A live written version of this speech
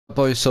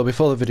Boys, so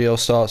before the video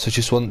starts, I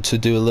just want to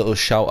do a little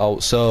shout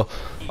out. So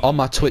on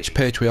my Twitch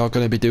page we are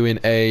going to be doing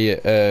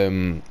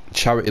a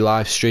charity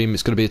live stream.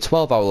 It's going to be a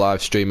 12-hour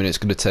live stream, and it's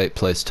going to take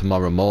place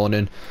tomorrow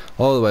morning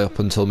all the way up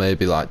until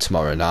maybe like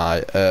tomorrow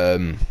night.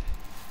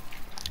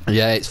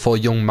 Yeah, it's for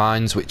Young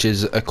Minds, which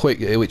is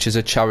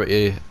a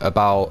charity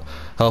about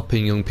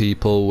helping young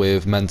people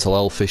with mental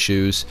health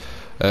issues.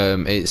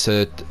 It's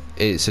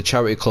a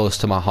charity close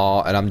to my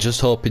heart, and I'm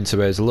just hoping to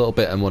raise a little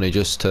bit of money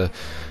just to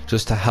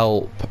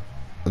help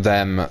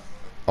them,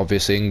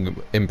 obviously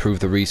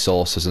improve the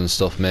resources and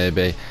stuff.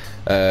 Maybe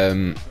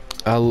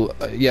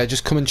yeah,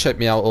 just come and check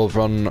me out over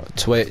on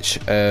Twitch.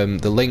 The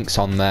link's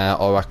on there,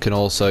 or I can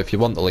also, if you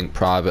want the link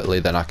privately,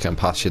 then I can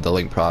pass you the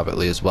link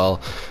privately as well.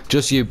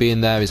 Just you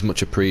being there is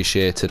much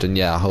appreciated, and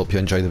yeah, I hope you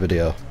enjoy the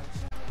video.